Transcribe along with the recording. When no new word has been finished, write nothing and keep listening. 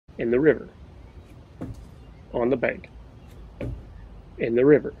in the river, on the bank, in the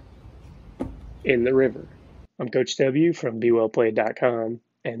river, in the river. I'm Coach W from BeWellPlayed.com,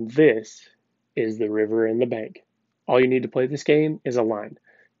 and this is the river and the bank. All you need to play this game is a line.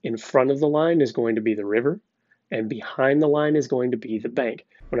 In front of the line is going to be the river, and behind the line is going to be the bank.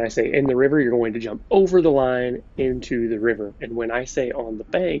 When I say in the river, you're going to jump over the line into the river. And when I say on the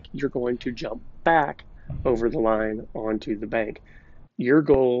bank, you're going to jump back over the line onto the bank. Your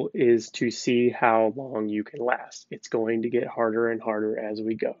goal is to see how long you can last. It's going to get harder and harder as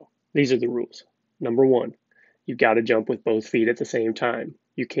we go. These are the rules. Number one, you've got to jump with both feet at the same time.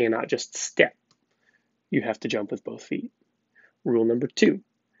 You cannot just step. You have to jump with both feet. Rule number two,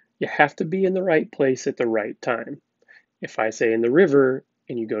 you have to be in the right place at the right time. If I say in the river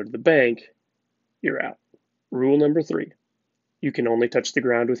and you go to the bank, you're out. Rule number three, you can only touch the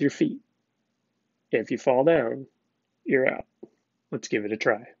ground with your feet. If you fall down, you're out. Let's give it a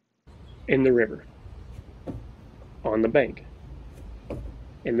try. In the river, on the bank,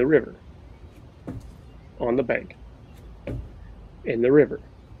 in the river, on the bank, in the river,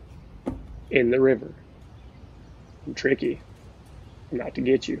 in the river. I'm tricky. I'm out to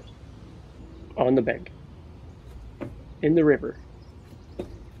get you. On the bank, in the river,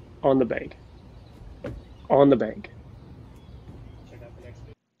 on the bank, on the bank.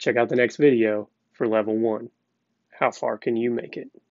 Check out the next video for level 1. How far can you make it?